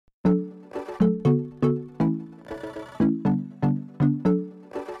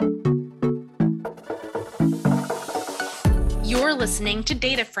You're listening to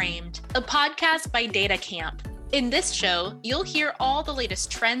Data Framed, a podcast by Data Camp. In this show, you'll hear all the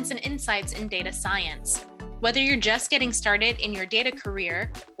latest trends and insights in data science. Whether you're just getting started in your data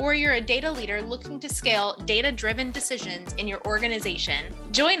career or you're a data leader looking to scale data-driven decisions in your organization,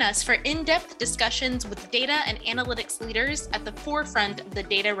 join us for in-depth discussions with data and analytics leaders at the forefront of the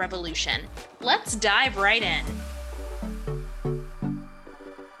data revolution. Let's dive right in.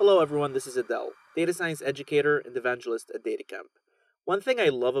 Hello everyone, this is Adele, data science educator and evangelist at DataCamp. One thing I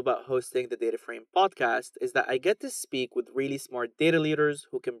love about hosting the Data Frame podcast is that I get to speak with really smart data leaders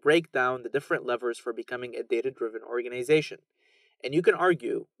who can break down the different levers for becoming a data-driven organization. And you can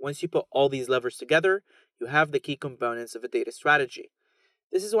argue, once you put all these levers together, you have the key components of a data strategy.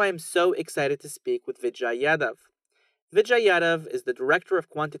 This is why I'm so excited to speak with Vijay Yadav. Vijay Yadav is the Director of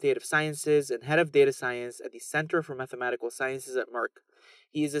Quantitative Sciences and Head of Data Science at the Center for Mathematical Sciences at Merck.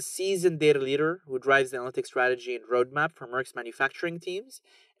 He is a seasoned data leader who drives the analytics strategy and roadmap for Merck's manufacturing teams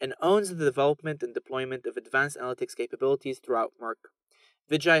and owns the development and deployment of advanced analytics capabilities throughout Merck.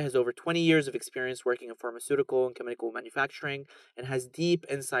 Vijay has over 20 years of experience working in pharmaceutical and chemical manufacturing and has deep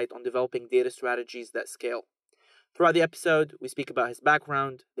insight on developing data strategies that scale. Throughout the episode, we speak about his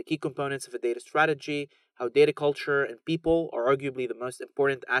background, the key components of a data strategy, how data culture and people are arguably the most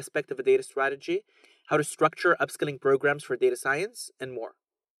important aspect of a data strategy, how to structure upskilling programs for data science, and more.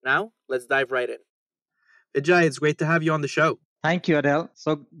 Now, let's dive right in. Vijay, it's great to have you on the show. Thank you, Adele.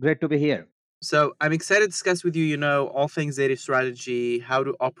 So great to be here. So I'm excited to discuss with you, all things data strategy, how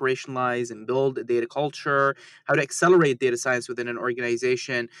to operationalize and build a data culture, how to accelerate data science within an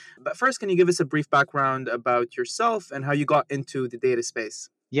organization. But first, can you give us a brief background about yourself and how you got into the data space?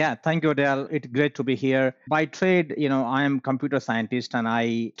 Yeah, thank you, Adele. It's great to be here. By trade, I am a computer scientist and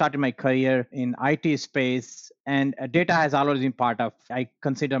I started my career in IT space, and data has always been part of, I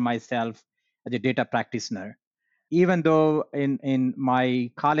consider myself as a data practitioner. Even though in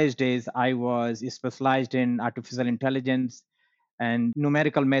my college days, I was specialized in artificial intelligence and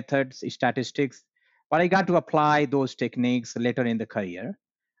numerical methods, statistics, but I got to apply those techniques later in the career.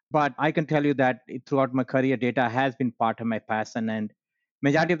 But I can tell you that throughout my career, data has been part of my passion, and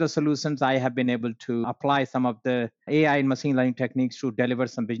majority of the solutions I have been able to apply some of the AI and machine learning techniques to deliver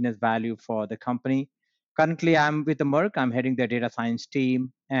some business value for the company. Currently, I'm with the Merck. I'm heading the data science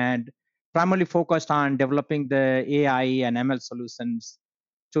team and primarily focused on developing the AI and ML solutions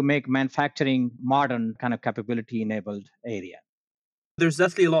to make manufacturing modern kind of capability enabled area. There's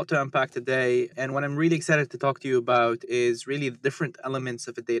definitely a lot to unpack today. And what I'm really excited to talk to you about is really the different elements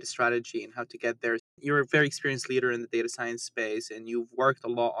of a data strategy and how to get there. You're a very experienced leader in the data science space, and you've worked a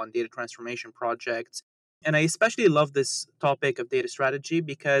lot on data transformation projects. And I especially love this topic of data strategy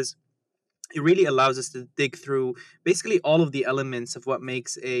because it really allows us to dig through basically all of the elements of what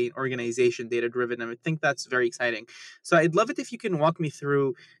makes an organization data driven. And I think that's very exciting. So I'd love it if you can walk me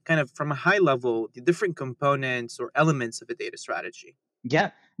through kind of from a high level, the different components or elements of a data strategy.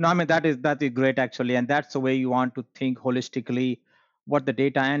 Yeah, no, I mean, that is great actually. And that's the way you want to think holistically what the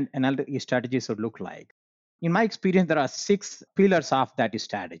data and analytics strategy should look like. In my experience, there are 6 pillars of that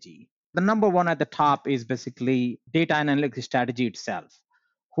strategy. The number one at the top is basically data and analytics strategy itself.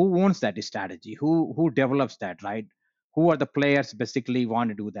 Who owns that strategy? Who develops that, right? Who are the players basically want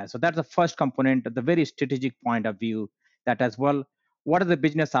to do that? So that's the first component, the very strategic point of view, that as well, what are the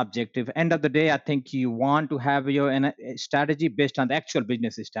business objective? End of the day, I think you want to have your strategy based on the actual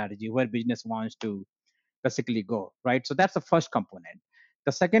business strategy, where business wants to basically go, right? So that's the first component.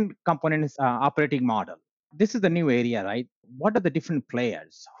 The second component is operating model. This is the new area, right? What are the different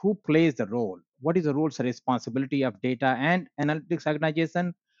players? Who plays the role? What is the roles and responsibility of data and analytics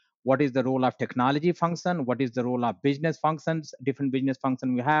organization? What is the role of technology function? What is the role of business functions? Different business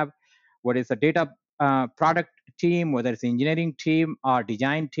function we have. What is the data product team, whether it's engineering team or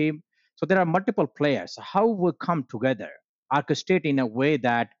design team? So there are multiple players. How we come together, orchestrate in a way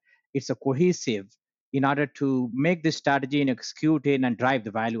that it's a cohesive in order to make this strategy and execute it and drive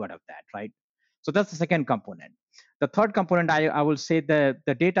the value out of that, right? So that's the second component. The third component, I will say the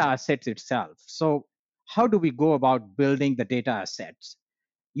data assets itself. So how do we go about building the data assets?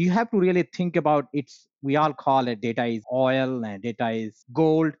 You have to really think about it. We all call it data is oil and data is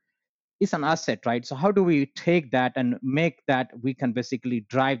gold. It's an asset, right? So how do we take that and make that we can basically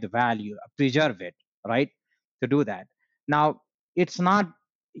drive the value, preserve it, right? To do that. Now, it's not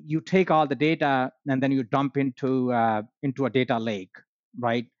you take all the data and then you dump into a data lake,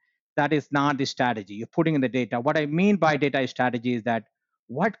 right? That is not the strategy. You're putting in the data. What I mean by data strategy is that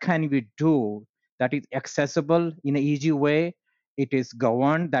what can we do that is accessible in an easy way? It is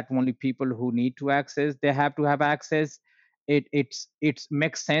governed that only people who need to access, they have to have access. it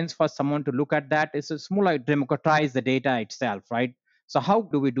makes sense for someone to look at that. It's more like democratize the data itself, right? So how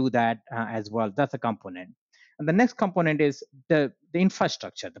do we do that as well? That's a component. And the next component is the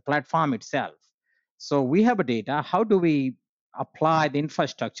infrastructure, the platform itself. So we have a data. How do we apply the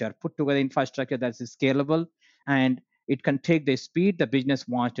infrastructure, put together infrastructure that's scalable and it can take the speed the business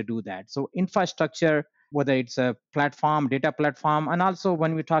wants to do that? So infrastructure, whether it's a platform, data platform, and also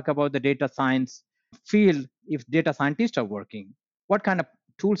when we talk about the data science field, if data scientists are working, what kind of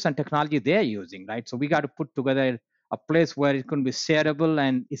tools and technology they're using, right? So we got to put together a place where it can be shareable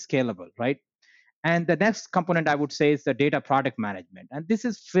and scalable, right? And the next component I would say is the data product management. And this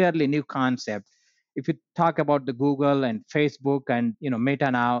is fairly new concept. If you talk about the Google and Facebook and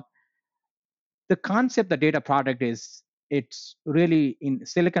Meta now, the concept the data product is, it's really in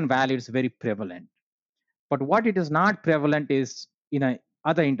Silicon Valley, it's very prevalent. But what it is not prevalent is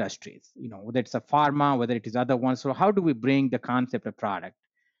other industries, whether it's a pharma, whether it is other ones. So how do we bring the concept of product?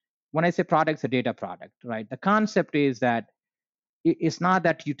 When I say product, it's a data product, right? The concept is that it's not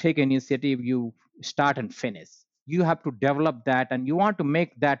that you take an initiative, you start and finish. You have to develop that and you want to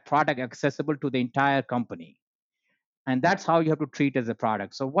make that product accessible to the entire company. And that's how you have to treat as a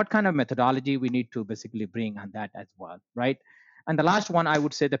product. So what kind of methodology we need to basically bring on that as well, right? And the last one, I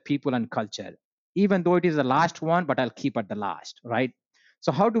would say the people and culture, even though it is the last one, but I'll keep at the last, right?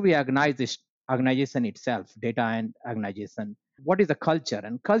 So how do we organize this organization itself, data and organization? What is the culture?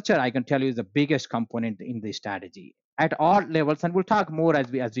 And culture, I can tell you, is the biggest component in the strategy at all levels. And we'll talk more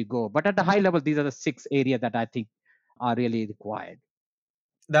as we go. But at the high level, these are the 6 areas that I think are really required.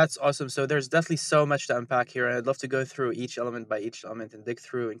 That's awesome. So there's definitely so much to unpack here. I'd love to go through each element by each element and dig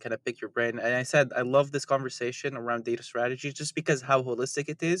through and kind of pick your brain. And I said I love this conversation around data strategy just because how holistic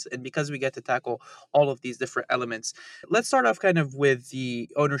it is and because we get to tackle all of these different elements. Let's start off kind of with the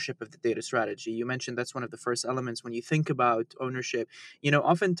ownership of the data strategy. You mentioned that's one of the first elements when you think about ownership.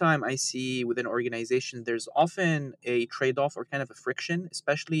 Oftentimes I see within organizations there's often a trade-off or kind of a friction,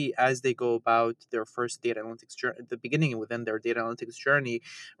 especially as they go about their first data analytics journey at the beginning within their data analytics journey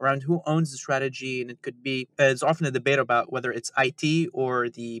around who owns the strategy. And it could be, there's often a debate about whether it's IT or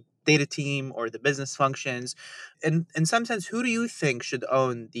the data team or the business functions. And in some sense, who do you think should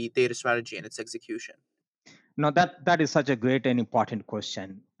own the data strategy and its execution? No, that is such a great and important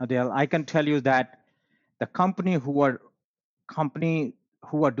question, Adele. I can tell you that the company who are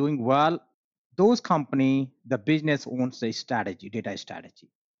doing well, those company, the business owns the strategy, data strategy.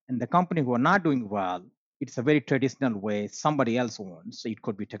 And the company who are not doing well, it's a very traditional way somebody else owns. So it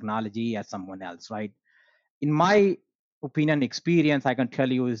could be technology or someone else, right? In my opinion, experience, I can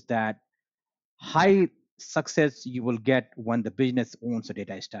tell you is that high success you will get when the business owns the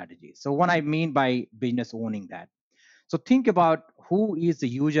data strategy. So what I mean by business owning that, so think about who is the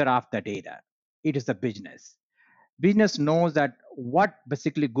user of the data. It is the business. Business knows that what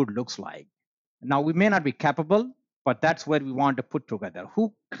basically good looks like. Now we may not be capable, but that's where we want to put together.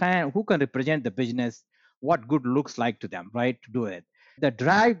 Who can represent the business, what good looks like to them, right? To do it. The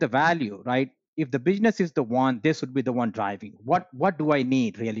drive the value, right? If the business is the one, this would be the one driving. What do I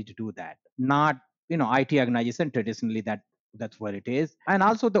need really to do that? Not IT organization traditionally that's where it is. And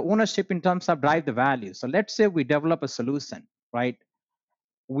also the ownership in terms of drive the value. So let's say we develop a solution, right?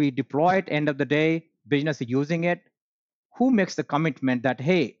 We deploy it, end of the day, business is using it. Who makes the commitment that,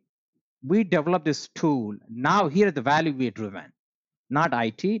 hey, we developed this tool, now here is the value we are driven? Not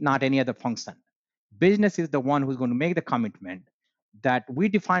IT, not any other function. Business is the one who's going to make the commitment that we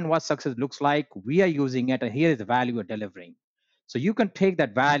define what success looks like, we are using it, and here is the value we're delivering. So you can take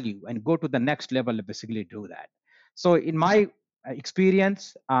that value and go to the next level and basically do that. So in my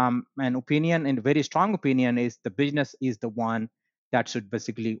experience and opinion, and very strong opinion, is the business is the one that should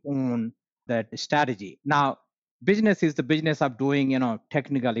basically own that strategy. Now, business is the business of doing,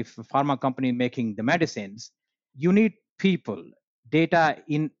 technical. If a pharma company making the medicines, you need people, data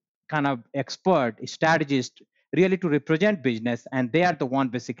in kind of expert strategist really to represent business, and they are the one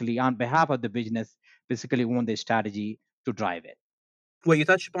basically on behalf of the business basically own the strategy to drive it. What you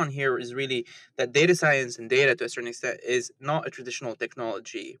touched upon here is really that data science and data to a certain extent is not a traditional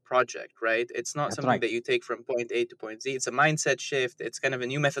technology project, right? It's not That's something right. that you take from point A to point Z. It's a mindset shift. It's kind of a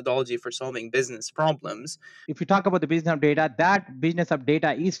new methodology for solving business problems. If you talk about the business of data, that business of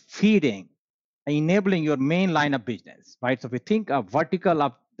data is feeding, enabling your main line of business, right? So if you think of vertical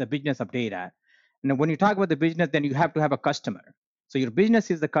of the business of data, and when you talk about the business, then you have to have a customer. So your business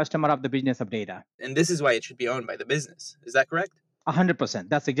is the customer of the business of data. And this is why it should be owned by the business. Is that correct? 100%.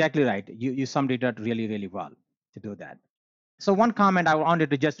 That's exactly right. You summed it up really, really well to do that. So one comment I wanted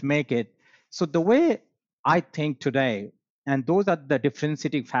to just make it. So the way I think today, and those are the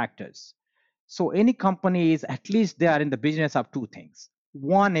differentiating factors. So any company is, at least they are in the business of two things.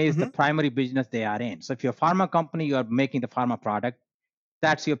 One is the Mm-hmm. primary business they are in. So if you're a pharma company, you are making the pharma product,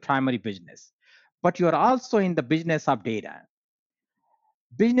 that's your primary business. But you're also in the business of data.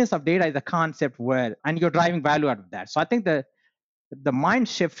 Business of data is a concept where, and you're driving value out of that. So I think the mind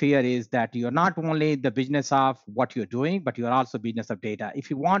shift here is that you're not only the business of what you're doing, but you're also business of data if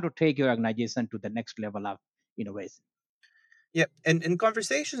you want to take your organization to the next level of innovation. Yeah, and in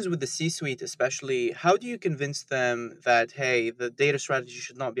conversations with the C-suite, especially, how do you convince them that hey, the data strategy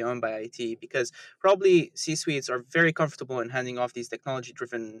should not be owned by IT? Because probably C-suites are very comfortable in handing off these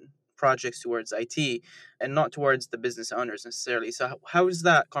technology-driven projects towards IT and not towards the business owners necessarily. So how does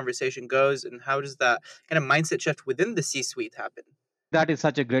that conversation goes, and how does that kind of mindset shift within the C-suite happen? That is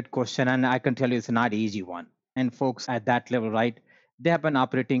such a great question, and I can tell you it's not easy one. And folks at that level, right, they have been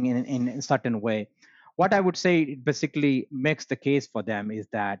operating in a certain way. What I would say it basically makes the case for them is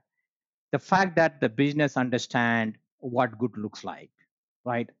that the fact that the business understand what good looks like,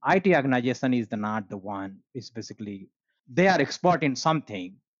 right? IT organization is not the one. It's basically they are expert in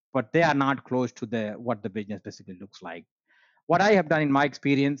something, but they are not close to the what the business basically looks like. What I have done in my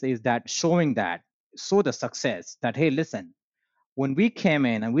experience is that showing that, show the success that hey, listen, when we came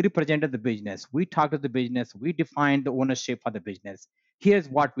in and we represented the business, we talked to the business, we defined the ownership of the business. Here's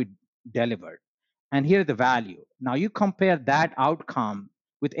what we delivered, and here's the value. Now you compare that outcome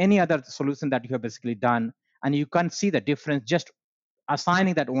with any other solution that you have basically done, and you can see the difference just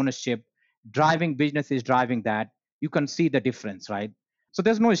assigning that ownership, driving business is driving that. You can see the difference, right? So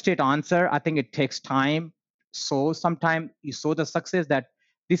there's no straight answer. I think it takes time. So sometimes you saw the success that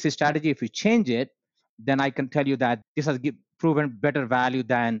this strategy, if you change it, then I can tell you that this has proven better value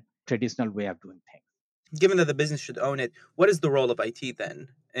than traditional way of doing things. Given that the business should own it, what is the role of IT then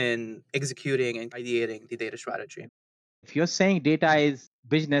in executing and ideating the data strategy? If you're saying data is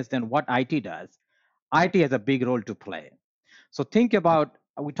business, then what IT does, IT has a big role to play. So think about,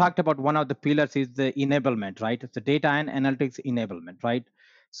 we talked about one of the pillars is the enablement, right? It's the data and analytics enablement, right?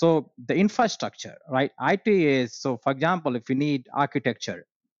 So the infrastructure, right? IT is, so for example, if you need architecture,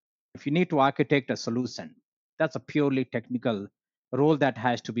 if you need to architect a solution, that's a purely technical role that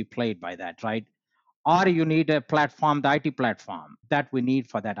has to be played by that, right? Or you need a platform, the IT platform that we need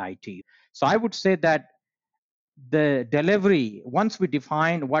for that IT. So I would say that the delivery, once we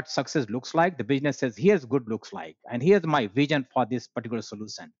define what success looks like, the business says, here's good looks like, and here's my vision for this particular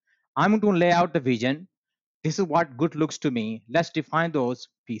solution. I'm going to lay out the vision. This is what good looks to me. Let's define those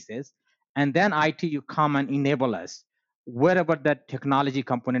pieces. And then IT, you come and enable us wherever that technology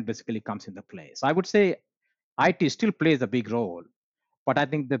component basically comes into play. So I would say IT still plays a big role, but I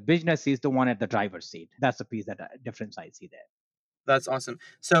think the business is the one at the driver's seat. That's the piece that difference I see there. That's awesome.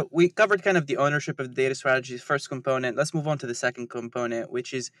 So we covered kind of the ownership of the data strategy's first component. Let's move on to the second component,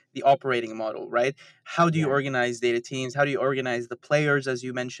 which is the operating model, right? How do you Yeah. organize data teams? How do you organize the players, as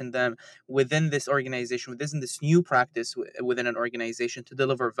you mentioned them, within this organization, within this new practice within an organization to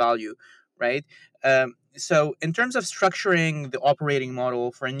deliver value, right? So, in terms of structuring the operating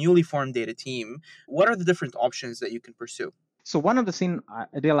model for a newly formed data team, what are the different options that you can pursue? So one of the thing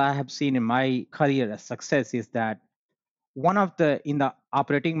Adele, I have seen in my career as success is that one of the in the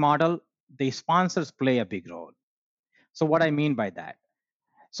operating model, the sponsors play a big role. So what I mean by that,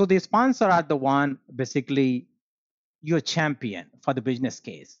 so the sponsor are the one basically your champion for the business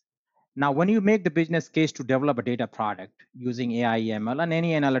case. Now when you make the business case to develop a data product using AI, ML, and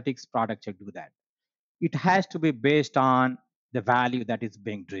any analytics product to do that, it has to be based on the value that is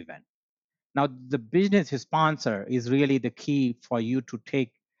being driven. Now the business sponsor is really the key for you to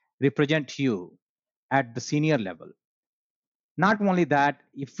take represent you at the senior level. Not only that,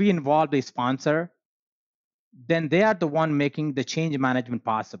 if we involve the sponsor, then they are the one making the change management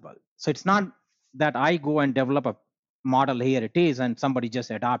possible. So it's not that I go and develop a model, here it is, and somebody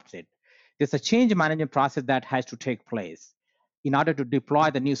just adopts it. There's a change management process that has to take place in order to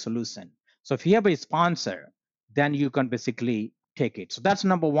deploy the new solution. So if you have a sponsor, then you can basically take it. So that's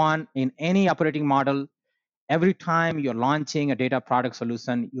number one in any operating model. Every time you're launching a data product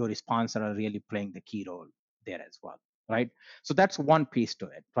solution, your sponsor are really playing the key role there as well, right? So that's one piece to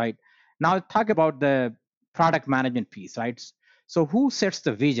it, right? Now talk about the product management piece, right? So who sets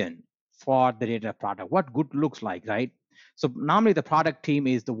the vision for the data product? What good looks like, right? So normally the product team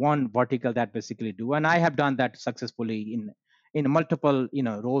is the one vertical that basically do, and I have done that successfully in multiple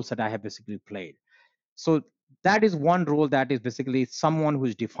roles that I have basically played. So that is one role that is basically someone who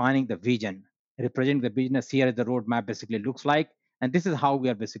is defining the vision, representing the business. Here is the roadmap basically looks like, and this is how we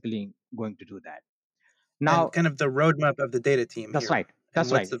are basically going to do that. And Now, kind of the roadmap of the data team that's here. right. And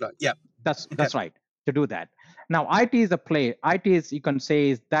That's what's right. the, yeah, That's okay. that's right to do that. Now, IT is a play. IT is, you can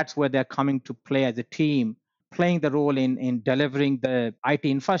say, is that's where they're coming to play as a team, playing the role in delivering the IT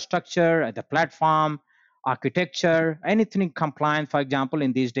infrastructure, the platform, architecture, anything compliant. For example,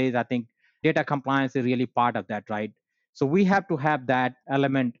 in these days, I think data compliance is really part of that, right? So we have to have that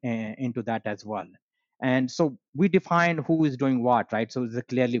element into that as well. And so we define who is doing what, right? So it's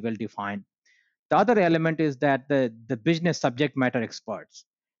clearly well defined. The other element is that the business subject matter experts.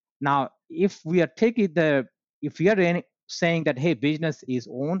 Now, if we are taking the, if we are saying that, hey, business is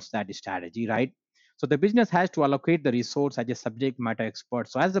owns that strategy, right? So the business has to allocate the resource as a subject matter expert.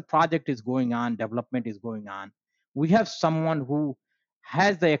 So as the project is going on, development is going on, we have someone who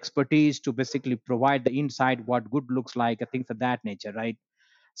has the expertise to basically provide the insight, what good looks like, and things of that nature, right?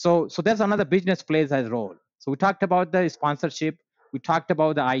 So there's another business plays as role. So we talked about the sponsorship, we talked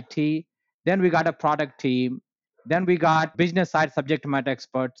about the IT, then we got a product team, then we got business side subject matter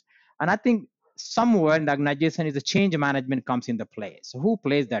experts. And I think somewhere in the organization is the change management comes into play. So who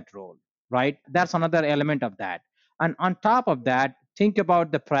plays that role, right? That's another element of that. And on top of that, think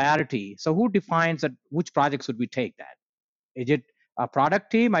about the priority. So who defines that which project should we take that? Is it a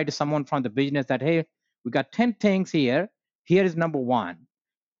product team? Or is it someone from the business that, hey, we got 10 things here. Here is number one.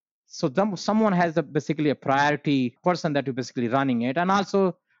 So someone has basically a priority person that you're basically running it, and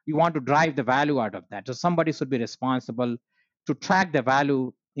also you want to drive the value out of that. So somebody should be responsible to track the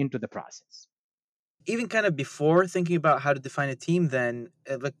value into the process. Even kind of before thinking about how to define a team, then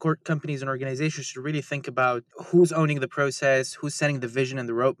companies and organizations should really think about who's owning the process, who's setting the vision and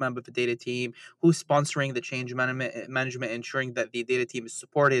the roadmap of the data team, who's sponsoring the change management, ensuring that the data team is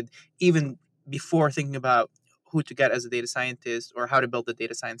supported, even before thinking about who to get as a data scientist or how to build the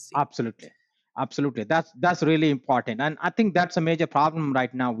data science team. Absolutely, that's really important. And I think that's a major problem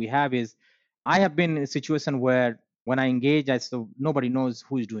right now we have is, I have been in a situation where when I engage, so nobody knows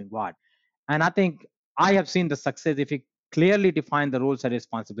who's doing what. And I think I have seen the success if you clearly define the roles and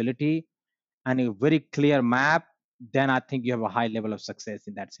responsibility and a very clear map, then I think you have a high level of success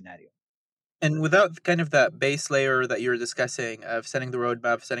in that scenario. And without kind of that base layer that you're discussing of setting the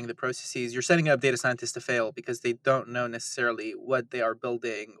roadmap, setting the processes, you're setting up data scientists to fail because they don't know necessarily what they are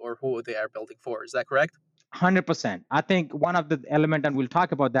building or who they are building for. Is that correct? 100%. I think one of the element, and we'll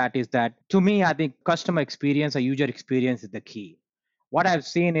talk about that, is that to me, I think customer experience or user experience is the key. What I've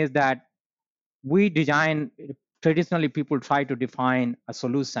seen is that we design, traditionally people try to define a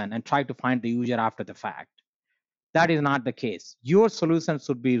solution and try to find the user after the fact. That is not the case. Your solution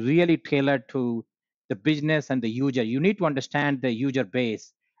should be really tailored to the business and the user. You need to understand the user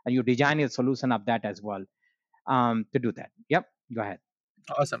base, and you design a solution of that as well to do that. Yep, go ahead.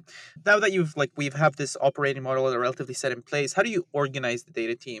 Awesome. Now that we've have this operating model that are relatively set in place, how do you organize the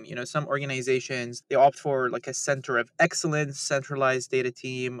data team? You know, some organizations they opt for like a center of excellence, centralized data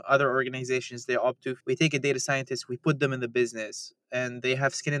team. Other organizations they opt to, we take a data scientist, we put them in the business and they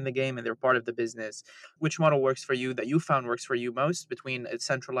have skin in the game and they're part of the business. Which model works for you that you found works for you most between a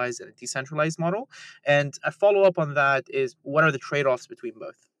centralized and a decentralized model? And a follow up on that is, what are the trade-offs between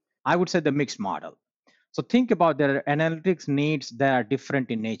both? I would say the mixed model. So think about their analytics needs that are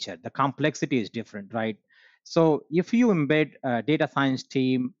different in nature. The complexity is different, right? So if you embed a data science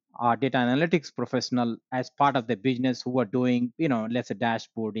team or data analytics professional as part of the business who are doing, let's say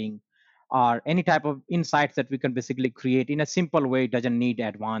dashboarding or any type of insights that we can basically create in a simple way, doesn't need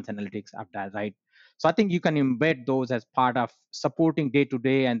advanced analytics of that, right? So I think you can embed those as part of supporting day to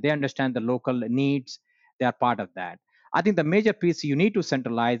day, and they understand the local needs. They are part of that. I think the major piece you need to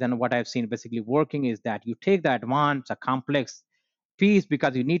centralize, and what I've seen basically working, is that you take the advanced, a complex piece,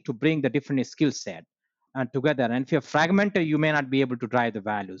 because you need to bring the different skill set and together. And if you're fragmented, you may not be able to drive the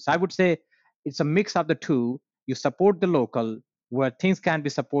values. I would say it's a mix of the two. You support the local, where things can be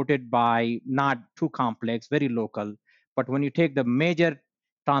supported by not too complex, very local. But when you take the major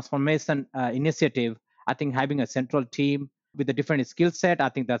transformation initiative, I think having a central team with a different skill set, I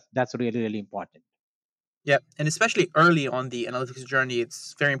think that's really, really important. Yeah, and especially early on the analytics journey,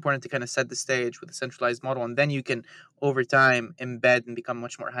 it's very important to kind of set the stage with a centralized model, and then you can, over time, embed and become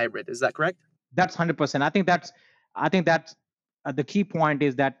much more hybrid. Is that correct? That's 100%. I think that's the key point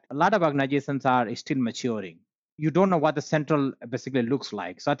is that a lot of organizations are still maturing. You don't know what the central basically looks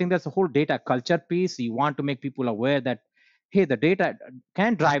like. So I think that's a whole data culture piece. You want to make people aware that, hey, the data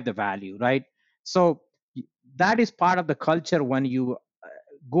can drive the value, right? So that is part of the culture when you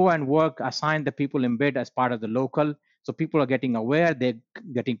go and work, assign the people embed as part of the local. So people are getting aware, they're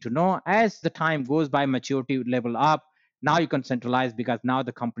getting to know. As the time goes by, maturity level up, now you can centralize because now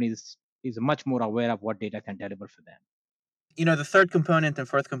the company is much more aware of what data can deliver for them. The third component and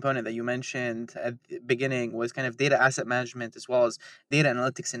fourth component that you mentioned at the beginning was kind of data asset management as well as data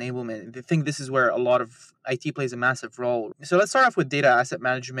analytics enablement. I think this is where a lot of IT plays a massive role. So let's start off with data asset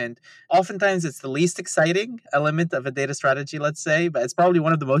management. Oftentimes, it's the least exciting element of a data strategy, let's say, but it's probably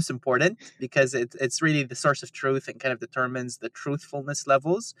one of the most important because it's really the source of truth and kind of determines the truthfulness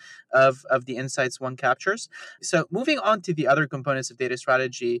levels of the insights one captures. So moving on to the other components of data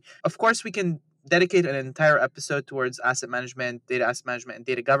strategy, of course, we can dedicate an entire episode towards asset management, data asset management, and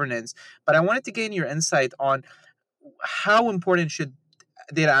data governance. But I wanted to gain your insight on how important should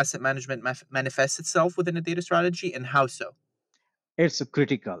data asset management manifest itself within a data strategy, and how so? It's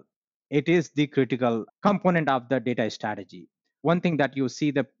critical. It is the critical component of the data strategy. One thing that you see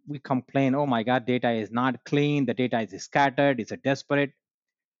that we complain, oh my God, data is not clean, the data is scattered, it's a desperate.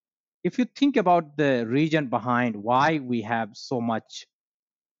 If you think about the reason behind why we have so much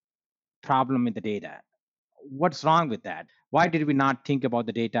problem in the data, what's wrong with that? Why did we not think about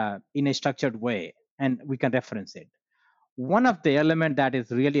the data in a structured way and we can reference it? One of the element that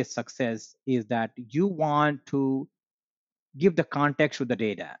is really a success is that you want to give the context to the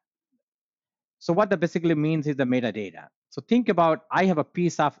data. So what that basically means is the metadata. So think about, I have a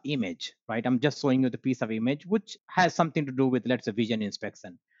piece of image, right? I'm just showing you the piece of image, which has something to do with, let's say, vision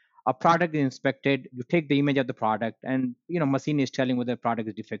inspection. A product is inspected, you take the image of the product and, machine is telling whether the product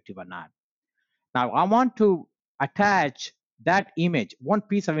is defective or not. Now I want to attach that image, one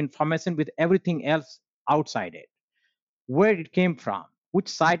piece of information with everything else outside it, where it came from, which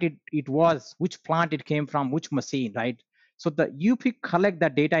site it was, which plant it came from, which machine, right? So the UP collect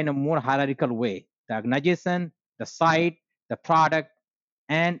that data in a more hierarchical way, the organization, the site, the product,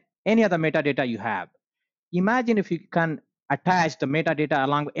 and any other metadata you have. Imagine if you can attach the metadata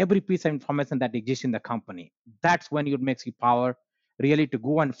along with every piece of information that exists in the company. That's when it makes you power really to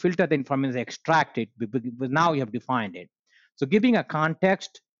go and filter the information, extract it, because now you have defined it. So giving a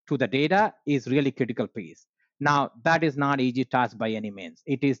context to the data is really critical piece. Now, that is not easy task by any means.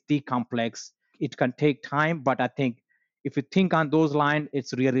 It is the complex. It can take time, but I think if you think on those lines,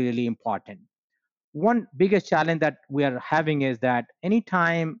 it's really, really important. One biggest challenge that we are having is that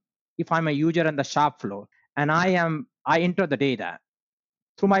anytime if I'm a user on the shop floor and I enter the data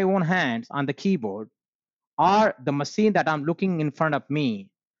through my own hands on the keyboard or the machine that I'm looking in front of me,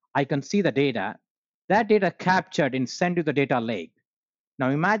 I can see the data. That data captured and sent to the data lake.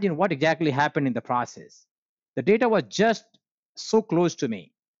 Now imagine what exactly happened in the process. The data was just so close to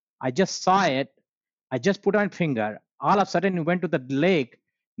me. I just saw it. I just put on finger. All of a sudden it went to the lake.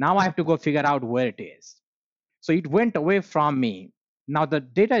 Now I have to go figure out where it is. So it went away from me. Now the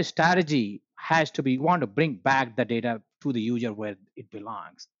data strategy has to be, you want to bring back the data to the user where it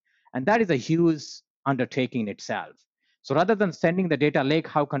belongs. And that is a huge undertaking itself. So rather than sending the data lake,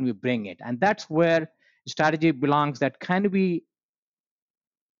 how can we bring it? And that's where strategy belongs, that can we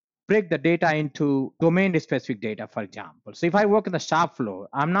break the data into domain specific data, for example. So if I work in the shop floor,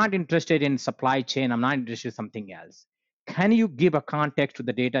 I'm not interested in supply chain, I'm not interested in something else. Can you give a context to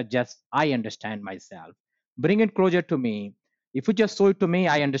the data just I understand myself? Bring it closer to me. If you just show it to me,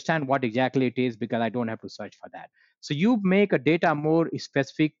 I understand what exactly it is because I don't have to search for that. So you make a data more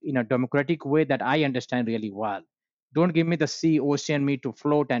specific in a democratic way that I understand really well. Don't give me the sea, ocean, me to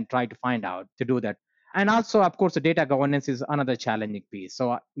float and try to find out to do that. And also, of course, the data governance is another challenging piece.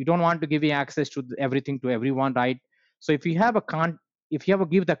 So you don't want to give you access to everything to everyone, right? So if you have if you have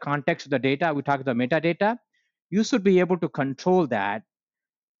give the context to the data, we talk about metadata, you should be able to control that,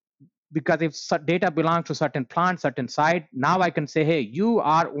 because if data belongs to certain plant, certain site, now I can say, hey, you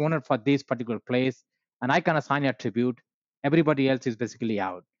are owner for this particular place, and I can assign attribute. Everybody else is basically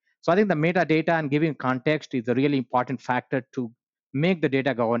out. So I think the metadata and giving context is a really important factor to make the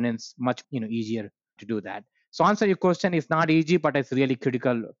data governance much easier to do that. So answer your question, is not easy, but it's really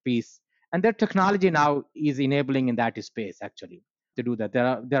critical piece. And their technology now is enabling in that space actually to do that.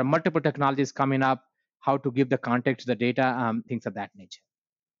 There are multiple technologies coming up, how to give the context to the data, things of that nature.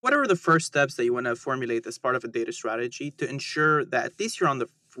 What are the first steps that you want to formulate as part of a data strategy to ensure that at least you're on the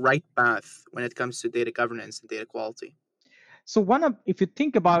right path when it comes to data governance and data quality? So if you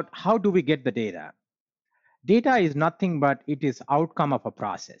think about how do we get the data, data is nothing but it is outcome of a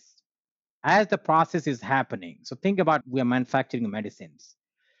process. As the process is happening, so think about we are manufacturing medicines.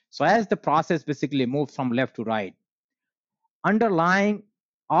 So as the process basically moves from left to right, underlying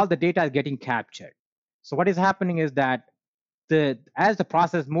all the data is getting captured. So what is happening is that as the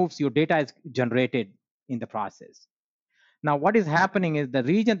process moves, your data is generated in the process. Now, what is happening is the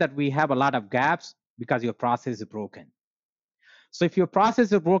region that we have a lot of gaps because your process is broken. So if your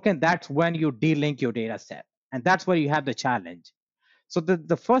process is broken, that's when you delink your data set. And that's where you have the challenge. So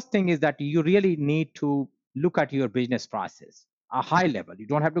the first thing is that you really need to look at your business process, a high level. You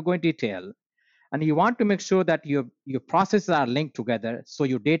don't have to go in detail. And you want to make sure that your processes are linked together, so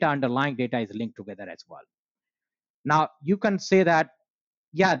your data, underlying data, is linked together as well. Now you can say that,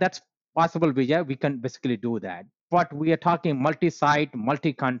 yeah, that's possible, Vijay. We can basically do that. But we are talking multi-site,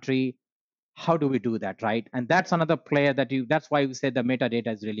 multi-country. How do we do that, right? And that's another player that's why we said the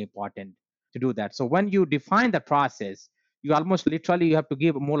metadata is really important to do that. So when you define the process, you almost literally you have to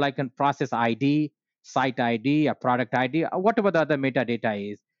give more like a process ID, site ID, a product ID, or whatever the other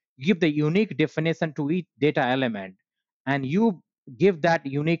metadata is. Give the unique definition to each data element, and you give that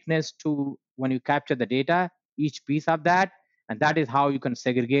uniqueness to when you capture the data, each piece of that, and that is how you can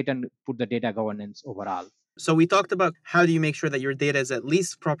segregate and put the data governance overall. So we talked about how do you make sure that your data is at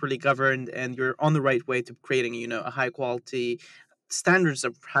least properly governed and you're on the right way to creating, a high quality standards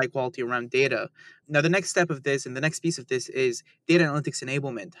of high quality around data. Now, the next step of this and the next piece of this is data analytics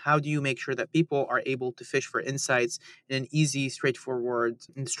enablement. How do you make sure that people are able to fish for insights in an easy, straightforward,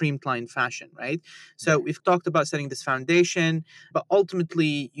 and streamlined fashion, right? So we've talked about setting this foundation, but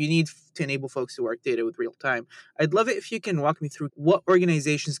ultimately you need to enable folks to work data with real time. I'd love it if you can walk me through what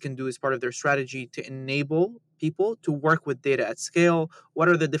organizations can do as part of their strategy to enable people to work with data at scale. What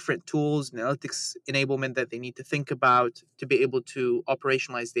are the different tools and analytics enablement that they need to think about to be able to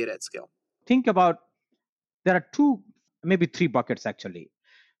operationalize data at scale? Think about, there are two, maybe three buckets actually.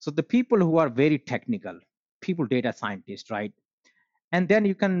 So the people who are very technical, people, data scientists, right? And then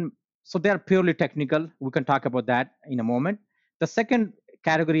you can, so they're purely technical. We can talk about that in a moment. The second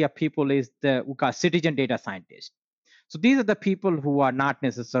category of people is the we call citizen data scientists. So these are the people who are not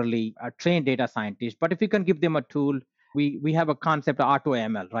necessarily trained data scientists, but if you can give them a tool, we have a concept of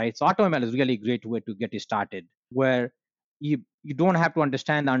AutoML, right? So AutoML is really a great way to get it started, where you don't have to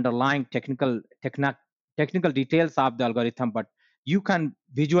understand the underlying technical details of the algorithm, but you can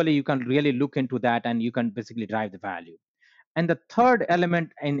visually, you can really look into that and you can basically drive the value. And the third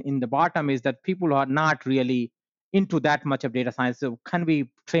element in the bottom is that people who are not really into that much of data science, so can we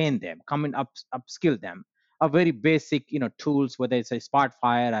train them, come in, upskill them, a very basic tools, whether it's a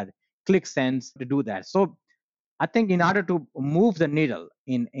Spotfire or ClickSense, to do that. So I think in order to move the needle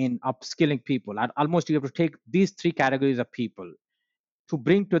in upskilling people, almost you have to take these three categories of people to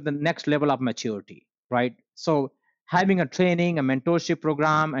bring to the next level of maturity, right? So having a training, a mentorship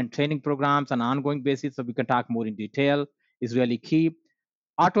program, and training programs on an ongoing basis, so we can talk more in detail, is really key.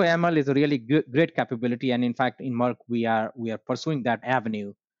 AutoML is a really great capability, and in fact, in Merck, we are pursuing that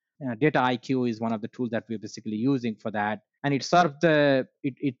avenue. Data IQ is one of the tools that we're basically using for that, and it serves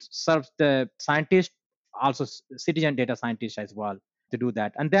the scientist, also citizen data scientists as well, to do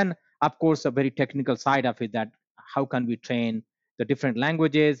that. And then, of course, a very technical side of it, that how can we train the different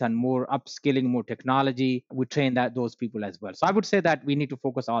languages and more upskilling, more technology. We train those people as well. So I would say that we need to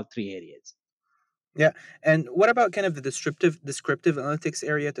focus all three areas. Yeah. And what about kind of the descriptive analytics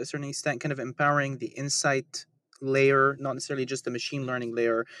area to a certain extent, kind of empowering the insight layer, not necessarily just the machine learning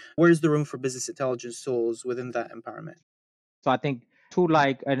layer? Where's the room for business intelligence tools within that empowerment? So I think tool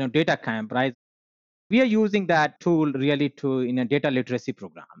like DataCamp, right? We are using that tool really to in a data literacy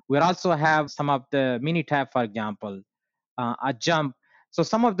program. We also have some of the Minitab, for example, a Jump. So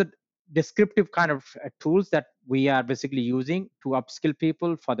some of the descriptive kind of tools that we are basically using to upskill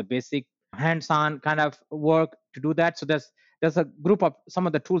people for the basic hands-on kind of work to do that. So there's a group of some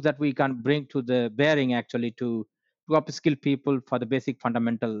of the tools that we can bring to the bearing actually to upskill people for the basic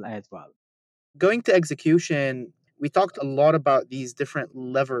fundamental as well. Going to execution, we talked a lot about these different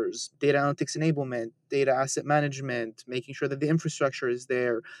levers: data analytics enablement, data asset management, making sure that the infrastructure is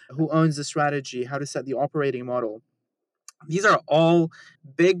there, who owns the strategy, how to set the operating model. These are all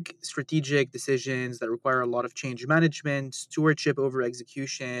big strategic decisions that require a lot of change management, stewardship over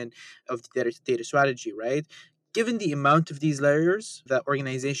execution of the data strategy, right? Given the amount of these layers that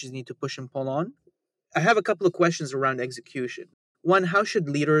organizations need to push and pull on, I have a couple of questions around execution. One, how should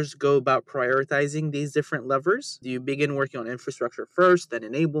leaders go about prioritizing these different levers? Do you begin working on infrastructure first, then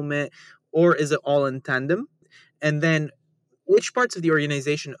enablement, or is it all in tandem? And then which parts of the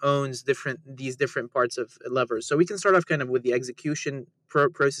organization owns these different parts of levers? So we can start off kind of with the execution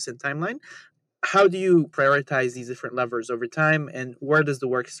process and timeline. How do you prioritize these different levers over time, and where does the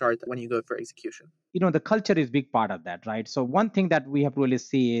work start when you go for execution? The culture is a big part of that, right? So one thing that we have to really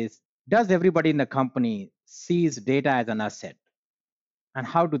see is, does everybody in the company sees data as an asset, and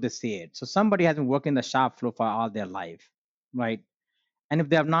how do they see it? So somebody has been working the shop floor for all their life, right? And if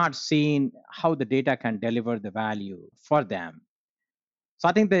they have not seen how the data can deliver the value for them, so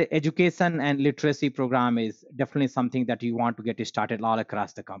I think the education and literacy program is definitely something that you want to get started all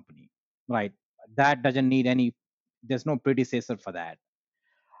across the company, right? That doesn't need there's no predecessor for that.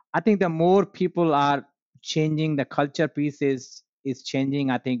 I think the more people are changing. The culture piece is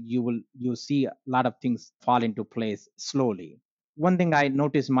changing. I think you see a lot of things fall into place slowly. One thing I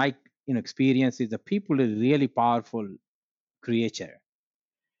noticed my experience is the people is really powerful creature.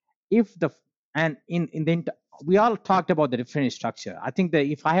 If the and in the we all talked about the different structure. I think that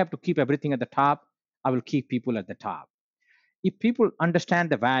if I have to keep everything at the top, I will keep people at the top. If people understand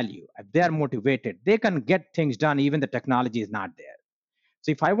the value, if they are motivated, they can get things done even the technology is not there.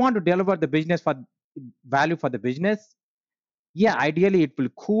 So if I want to deliver the business for value for the business, yeah, ideally it will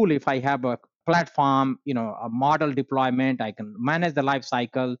cool if I have a platform, a model deployment, I can manage the life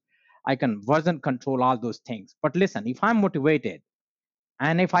cycle, I can version control all those things. But listen, if I'm motivated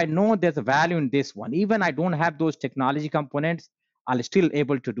and if I know there's a value in this one, even I don't have those technology components, I'll still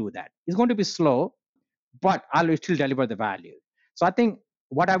able to do that. It's going to be slow, but I'll still deliver the value. So I think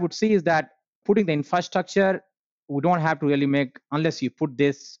what I would see is that putting the infrastructure, we don't have to really make, unless you put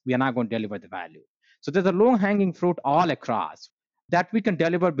this, we are not going to deliver the value. So there's a low hanging fruit all across that we can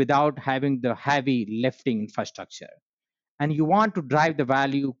deliver without having the heavy lifting infrastructure. And you want to drive the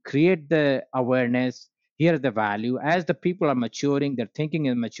value, create the awareness, hear the value. As the people are maturing, their thinking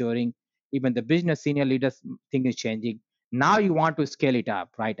is maturing, even the business senior leaders think is changing. Now you want to scale it up,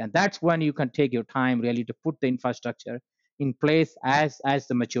 right? And that's when you can take your time really to put the infrastructure in place as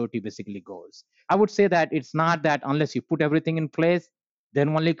the maturity basically goes. I would say that it's not that unless you put everything in place, then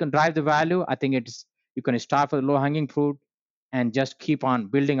only you can drive the value. I think it's you can start with low hanging fruit and just keep on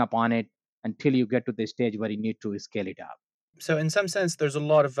building upon it until you get to the stage where you need to scale it up. So in some sense, there's a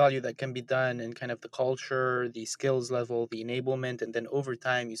lot of value that can be done in kind of the culture, the skills level, the enablement, and then over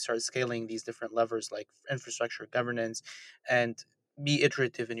time you start scaling these different levers like infrastructure, governance, and be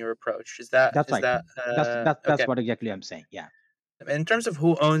iterative in your approach. Is that That's is right. that That's okay? what exactly I'm saying. Yeah. In terms of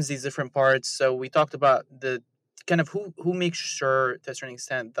who owns these different parts, so we talked about the kind of who makes sure to a certain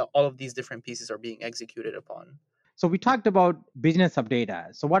extent that all of these different pieces are being executed upon. So we talked about business of data.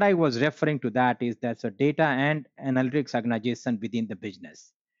 So what I was referring to that is that's a data and analytics organization within the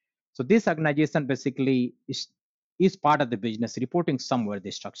business. So this organization basically is part of the business reporting somewhere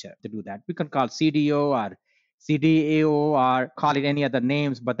the structure to do that. We can call CDO or CDAO or call it any other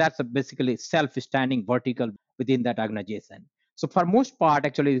names, but that's a basically self-standing vertical within that organization. So for most part,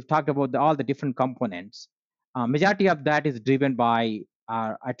 actually, we've talked about all the different components. Majority of that is driven by,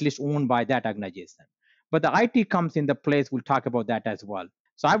 at least owned by that organization. But the IT comes in the place. We'll talk about that as well.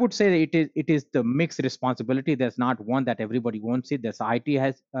 So I would say that it is the mixed responsibility. There's not one that everybody wants it. There's IT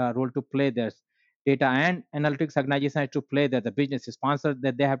has a role to play. There's data and analytics organization has to play. There's the business sponsor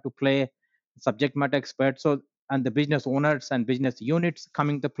that they have to play, subject matter experts. So and the business owners and business units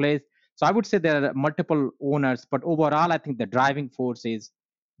coming to place. So I would say there are multiple owners, but overall, I think the driving force is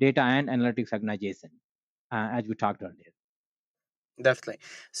data and analytics organization, as we talked earlier. Definitely.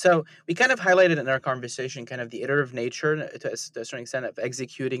 So we kind of highlighted in our conversation kind of the iterative nature to a certain extent of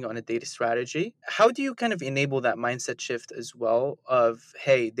executing on a data strategy. How do you kind of enable that mindset shift as well of,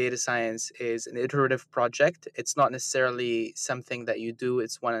 hey, data science is an iterative project. It's not necessarily something that you do,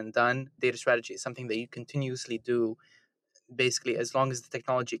 it's one and done. Data strategy is something that you continuously do basically as long as the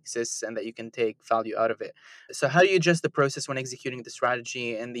technology exists and that you can take value out of it. So how do you adjust the process when executing the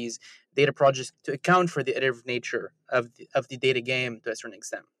strategy and these data projects to account for the iterative nature of the data game to a certain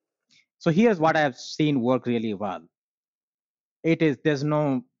extent? So here's what I've seen work really well. It is there's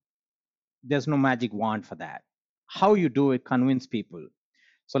no magic wand for that. How you do it, convince people.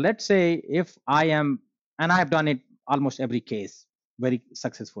 So let's say if I am, and I've done it almost every case very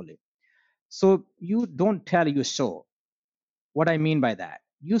successfully. So you don't tell, you show. What I mean by that,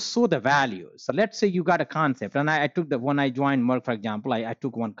 you show the value. So let's say you got a concept, and I took the when I joined Merck, for example, I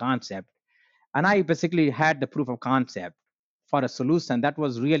took one concept, and I basically had the proof of concept for a solution that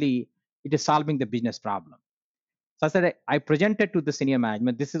was really it is solving the business problem. So I said I presented to the senior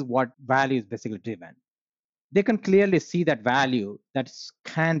management. This is what value is basically driven. They can clearly see that value that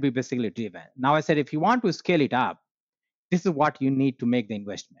can be basically driven. Now I said if you want to scale it up, this is what you need to make the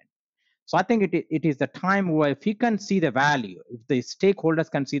investment. So I think it is the time where if you can see the value, if the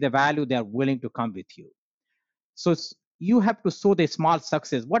stakeholders can see the value, they are willing to come with you. So you have to show the small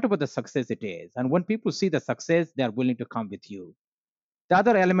success, whatever the success it is. And when people see the success, they are willing to come with you. The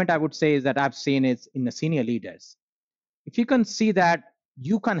other element I would say is that I've seen is in the senior leaders. If you can see that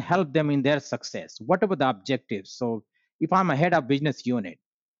you can help them in their success, whatever the objectives. So if I'm a head of business unit,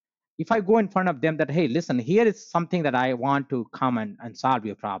 if I go in front of them that, hey, listen, here is something that I want to come and solve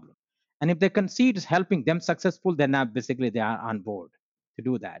your problem. And if they can see it is helping them successful, then basically they are on board to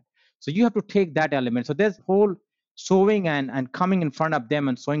do that. So you have to take that element. So there's whole showing and coming in front of them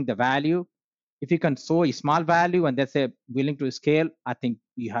and showing the value. If you can show a small value and they say willing to scale, I think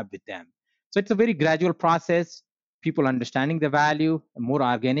you have with them. So it's a very gradual process, people understanding the value, a more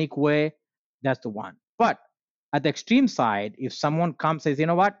organic way. That's the one. But at the extreme side, if someone comes and says, you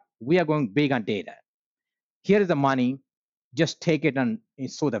know what, we are going big on data. Here is the money, just take it and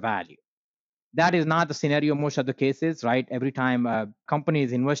show the value. That is not the scenario most of the cases, right? Every time a company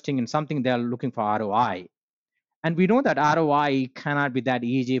is investing in something, they're looking for ROI. And we know that ROI cannot be that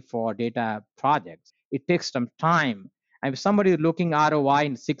easy for data projects. It takes some time. And if somebody is looking ROI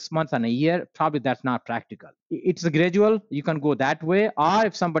in 6 months and a year, probably that's not practical. It's a gradual. You can go that way. Or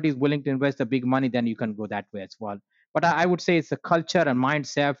if somebody is willing to invest the big money, then you can go that way as well. But I would say it's a culture and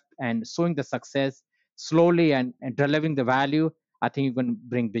mindset and showing the success slowly and delivering the value. I think you can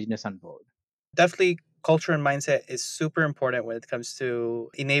bring business on board. Definitely, culture and mindset is super important when it comes to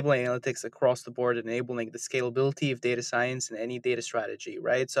enabling analytics across the board, enabling the scalability of data science and any data strategy,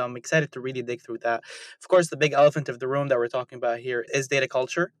 right? So I'm excited to really dig through that. Of course, the big elephant of the room that we're talking about here is data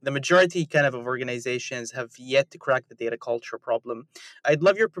culture. The majority kind of organizations have yet to crack the data culture problem. I'd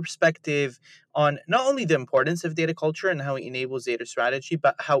love your perspective on not only the importance of data culture and how it enables data strategy,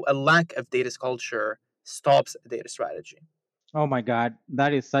 but how a lack of data culture stops data strategy. Oh my God,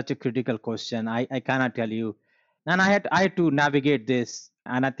 that is such a critical question. I cannot tell you. And I had to navigate this.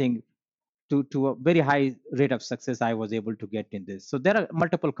 And I think to a very high rate of success I was able to get in this. So there are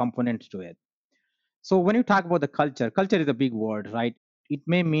multiple components to it. So when you talk about the culture is a big word, right? It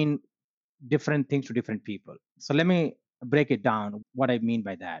may mean different things to different people. So let me break it down what I mean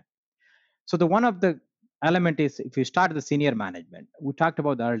by that. So the one of the element is if you start at the senior management, we talked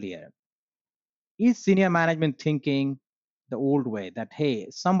about earlier, is senior management thinking the old way that hey,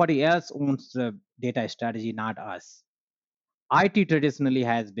 somebody else owns the data strategy, not us? IT traditionally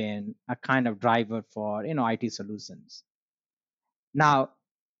has been a kind of driver for IT solutions. Now,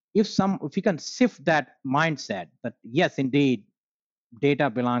 if you can shift that mindset that yes, indeed, data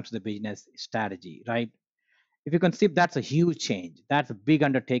belongs to the business strategy, right? If you can shift, that's a huge change. That's a big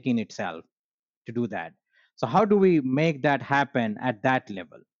undertaking itself to do that. So how do we make that happen at that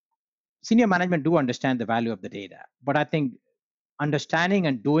level? Senior management do understand the value of the data, but I think understanding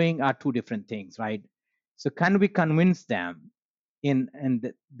and doing are two different things, right? So can we convince them in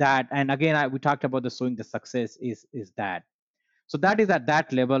that? And again, we talked about the showing the success is that. So that is at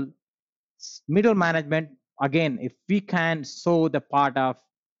that level. Middle management, again, if we can show the part of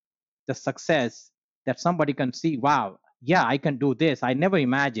the success that somebody can see, wow, yeah, I can do this. I never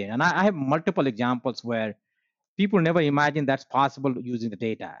imagined, and I have multiple examples where people never imagine that's possible using the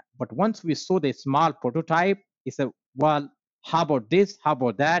data. But once we saw the small prototype, it's a, well, how about this? How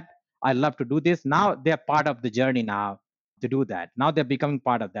about that? I love to do this. Now they're part of the journey now to do that. Now they're becoming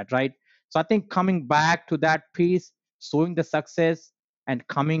part of that, right? So I think coming back to that piece, showing the success and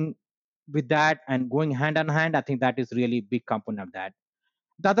coming with that and going hand in hand, I think that is really big component of that.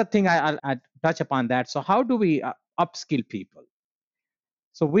 The other thing I touch upon that. So how do we upskill people?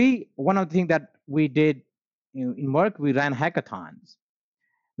 So one of the things that we did in work, we ran hackathons.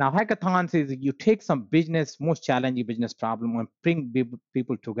 Now hackathons is you take some most challenging business problem and bring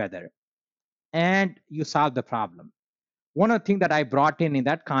people together and you solve the problem. One of the things that I brought in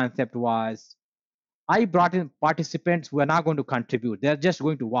that concept was I brought in participants who are not going to contribute. They're just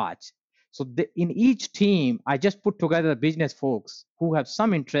going to watch. So in each team, I just put together business folks who have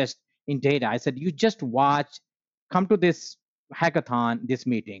some interest in data. I said, you just watch, come to this hackathon, these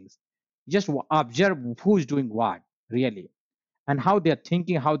meetings, just observe who's doing what really and how they're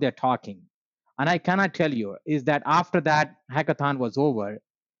thinking, how they're talking. And I cannot tell you is that after that hackathon was over,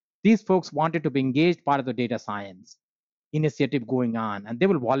 these folks wanted to be engaged part of the data science initiative going on, and they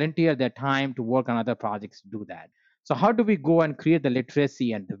will volunteer their time to work on other projects to do that. So how do we go and create the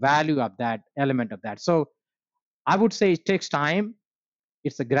literacy and the value of that element of that? So I would say it takes time.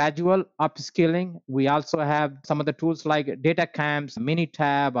 It's a gradual upskilling. We also have some of the tools like data camps,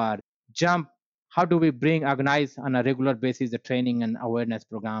 Minitab, or Jump. How do we organize on a regular basis the training and awareness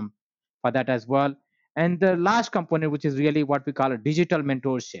program for that as well? And the last component, which is really what we call a digital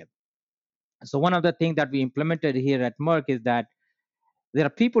mentorship. So one of the things that we implemented here at Merck is that there are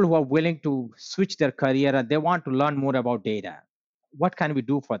people who are willing to switch their career and they want to learn more about data. What can we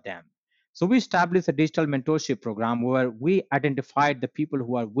do for them? So we established a digital mentorship program where we identified the people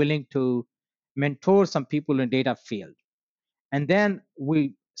who are willing to mentor some people in data field. And then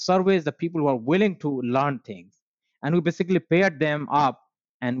we surveyed the people who are willing to learn things. And we basically paired them up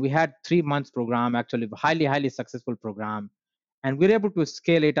and we had 3 months program, actually highly, highly successful program. And we were able to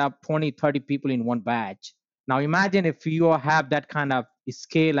scale it up 20, 30 people in one batch. Now imagine if you have that kind of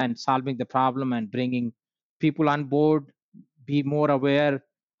scale and solving the problem and bringing people on board, be more aware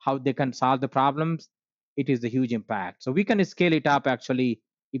how they can solve the problems, it is a huge impact. So we can scale it up actually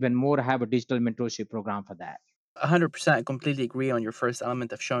even more have a digital mentorship program for that. 100%. I completely agree on your first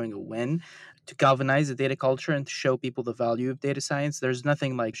element of showing a win to galvanize the data culture and to show people the value of data science. There's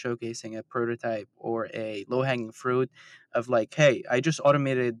nothing like showcasing a prototype or a low hanging fruit of like, hey, I just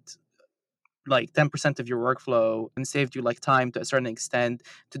automated like 10% of your workflow and saved you like time to a certain extent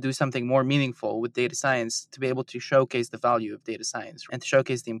to do something more meaningful with data science, to be able to showcase the value of data science and to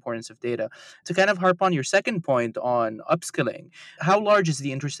showcase the importance of data. To kind of harp on your second point on upskilling, how large is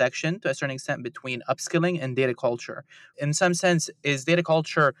the intersection to a certain extent between upskilling and data culture? In some sense, is data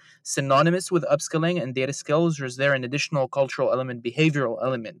culture synonymous with upskilling and data skills, or is there an additional cultural element, behavioral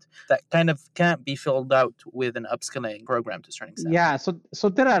element that kind of can't be filled out with an upskilling program to a certain extent? Yeah, so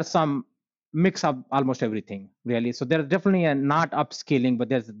there are some mix of almost everything really. So there's definitely a not upskilling, but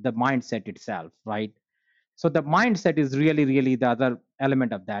there's the mindset itself, right? So the mindset is really the other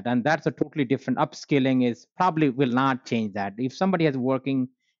element of that, and that's a totally different. Upskilling is probably will not change that. If somebody is working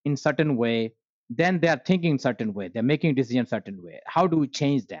in certain way, then they are thinking certain way, they're making decisions certain way. How do we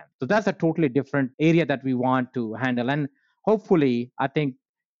change them? So that's a totally different area that we want to handle. And hopefully, I think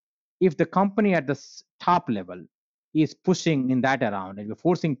if the company at the top level is pushing in that around and we're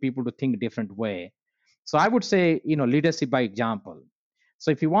forcing people to think a different way, so I would say, leadership by example.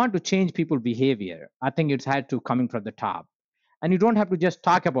 So if you want to change people behavior, I think it's had to coming from the top, and you don't have to just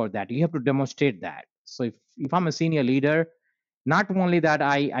talk about that, you have to demonstrate that. So if I'm a senior leader, not only that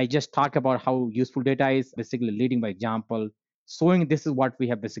I just talk about how useful data is, basically leading by example, showing this is what we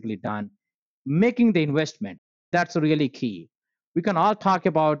have basically done, making the investment, that's really key. We can all talk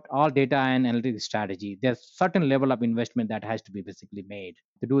about all data and analytics strategy. There's certain level of investment that has to be basically made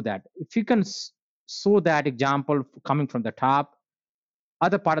to do that. If you can show that example coming from the top,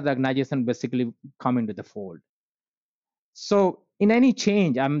 other part of the organization basically come into the fold. So in any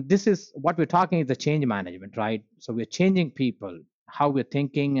change, this is what we're talking is the change management, right? So we're changing people, how we're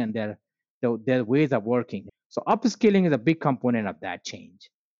thinking and their ways of working. So upskilling is a big component of that change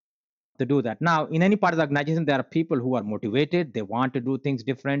to do that. Now, in any part of the organization, there are people who are motivated, they want to do things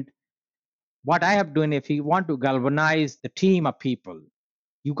different. What I have done, if you want to galvanize the team of people,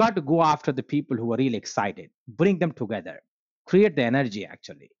 you got to go after the people who are really excited, bring them together, create the energy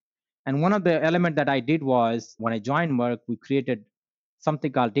actually. And one of the elements that I did was when I joined Merck, we created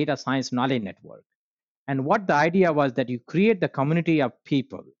something called Data Science Knowledge Network. And what the idea was that you create the community of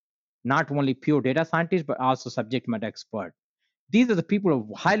people, not only pure data scientists, but also subject matter expert. These are the people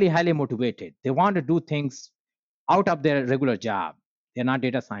who are highly motivated. They want to do things out of their regular job. They're not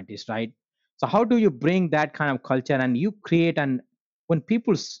data scientists, right? So how do you bring that kind of culture and you create, and when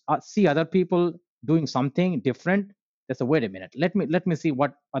people see other people doing something different, they say, wait a minute, let me see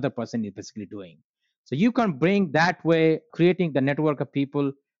what other person is basically doing. So you can bring that way, creating the network of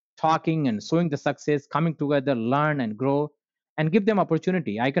people talking and showing the success, coming together, learn and grow, and give them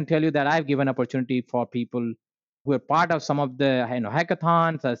opportunity. I can tell you that I've given opportunity for people who are part of some of the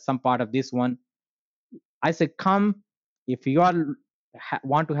hackathons or some part of this one. I said, come, if you all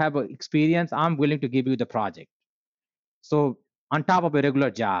want to have an experience, I'm willing to give you the project. So on top of a regular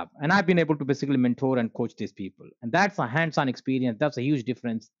job, and I've been able to basically mentor and coach these people, and that's a hands-on experience. That's a huge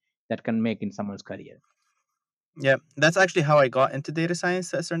difference that can make in someone's career. Yeah, that's actually how I got into data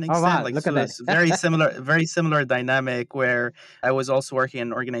science to a certain Oh extent. wow, Like, look at so that. it's very similar dynamic where I was also working in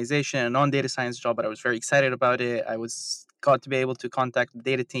an organization, a non-data science job, but I was very excited about it. I was got to be able to contact the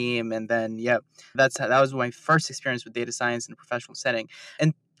data team, and then yeah, that was my first experience with data science in a professional setting.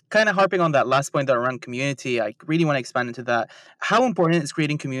 And kind of harping on that last point that around community, I really want to expand into that. How important is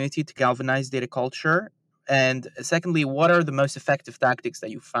creating community to galvanize data culture? And secondly, what are the most effective tactics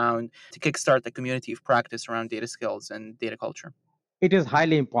that you found to kickstart the community of practice around data skills and data culture? It is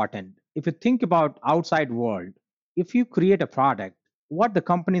highly important. If you think about outside world, if you create a product, what the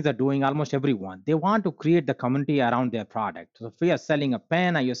companies are doing, almost everyone, they want to create the community around their product. So if you're selling a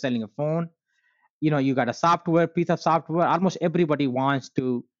pen or you're selling a phone, you got a software, piece of software, almost everybody wants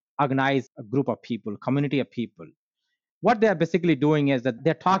to organize a group of people, community of people. What they're basically doing is that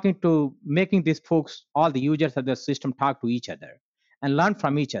they're talking to making these folks, all the users of the system, talk to each other and learn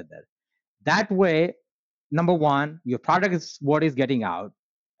from each other. That way, number one, your product is what is getting out,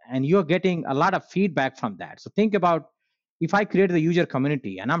 and you're getting a lot of feedback from that. So think about, if I create the user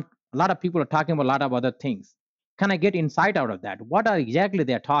community and a lot of people are talking about a lot of other things, can I get insight out of that? What are exactly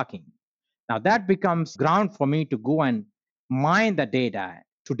they're talking? Now that becomes ground for me to go and mine the data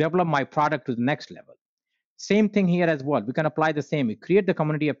to develop my product to the next level. Same thing here as well. We can apply the same. We create the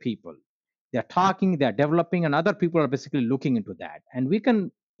community of people. They're talking, they're developing, and other people are basically looking into that. And we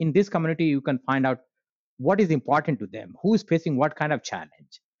can, in this community, you can find out what is important to them, who is facing what kind of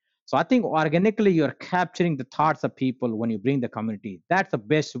challenge. So I think organically you're capturing the thoughts of people when you bring the community. That's the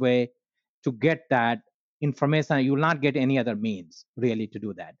best way to get that information. You will not get any other means really to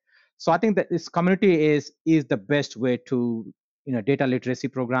do that. So I think that this community is the best way to data literacy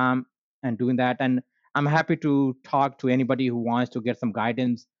program and doing that. And I'm happy to talk to anybody who wants to get some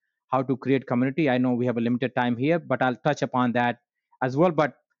guidance how to create community. I know we have a limited time here, but I'll touch upon that as well.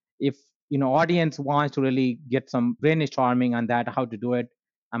 But if audience wants to really get some brainstorming on that, how to do it,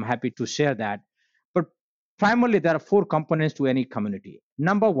 I'm happy to share that. But primarily, there are 4 components to any community.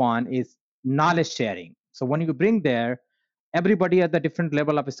 Number 1 is knowledge sharing. So when you bring there, everybody at the different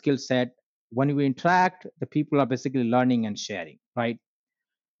level of a skill set, when you interact, the people are basically learning and sharing, right?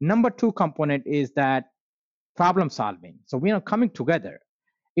 Number 2 component is that problem solving. So we are coming together.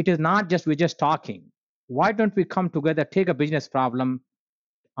 It is not just we're just talking. Why don't we come together, take a business problem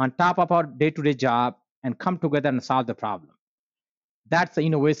on top of our day-to-day job and come together and solve the problem? That's the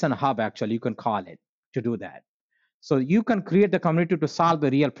innovation hub, actually, you can call it, to do that. So you can create the community to solve the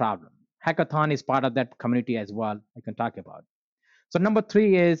real problem. Hackathon is part of that community as well, I can talk about. So number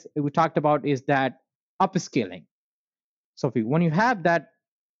 3 is, we talked about, is that upskilling. So when you have that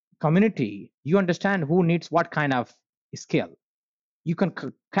community, you understand who needs what kind of skill. You can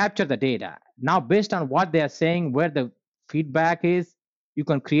capture the data. Now, based on what they are saying, where the feedback is, you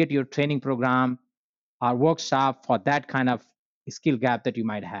can create your training program or workshop for that kind of skill gap that you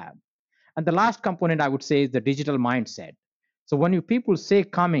might have. And the last component I would say is the digital mindset. So when you people say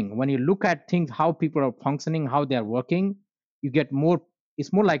coming, when you look at things, how people are functioning, how they are working, you get more,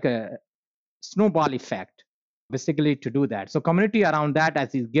 it's more like a snowball effect, basically, to do that. So community around that,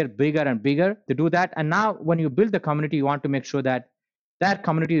 as you get bigger and bigger, to do that. And now when you build the community, you want to make sure that that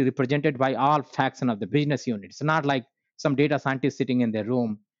community is represented by all factions of the business unit. It's not like some data scientists sitting in their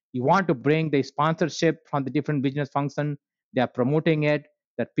room. You want to bring the sponsorship from the different business function. They are promoting it,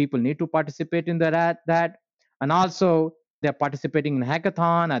 that people need to participate in that. And also they're participating in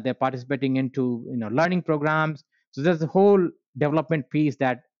hackathon, or they're participating into learning programs. So there's a whole development piece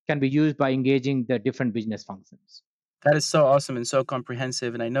that can be used by engaging the different business functions. That is so awesome and so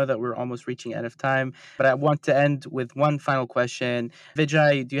comprehensive. And I know that we're almost reaching out of time, but I want to end with one final question.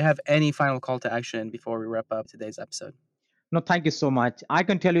 Vijay, do you have any final call to action before we wrap up today's episode? No, thank you so much. I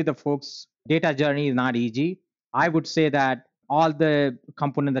can tell you, the folks, data journey is not easy. I would say that all the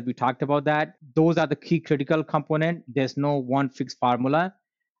components that we talked about, that those are the key critical component. There's no one fixed formula.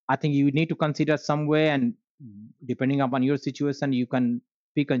 I think you need to consider some way, and depending upon your situation, you can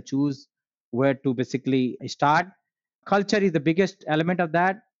pick and choose where to basically start. Culture is the biggest element of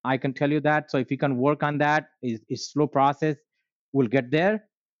that. I can tell you that. So if you can work on that, it's slow process. We'll get there,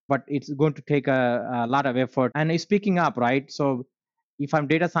 but it's going to take a lot of effort. And it's speaking up, right? So if I'm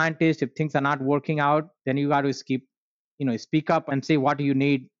data scientist, if things are not working out, then you got to speak up and say what do you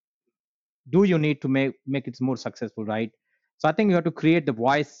need to make it more successful, right? So I think you have to create the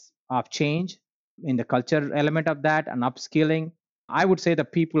voice of change in the culture element of that, and upskilling. I would say the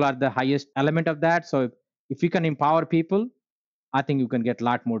people are the highest element of that. So if you can empower people, I think you can get a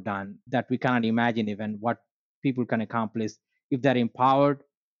lot more done that we cannot imagine even what people can accomplish if they're empowered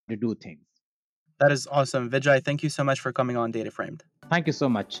to do things. That is awesome. Vijay, thank you so much for coming on Data Framed. Thank you so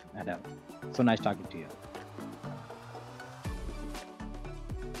much, Adam. So nice talking to you.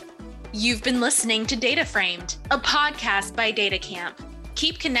 You've been listening to Data Framed, a podcast by DataCamp.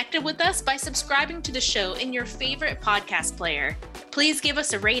 Keep connected with us by subscribing to the show in your favorite podcast player. Please give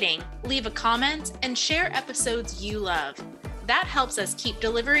us a rating, leave a comment, and share episodes you love. That helps us keep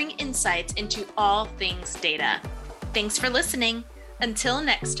delivering insights into all things data. Thanks for listening. Until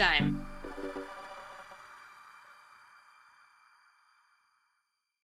next time.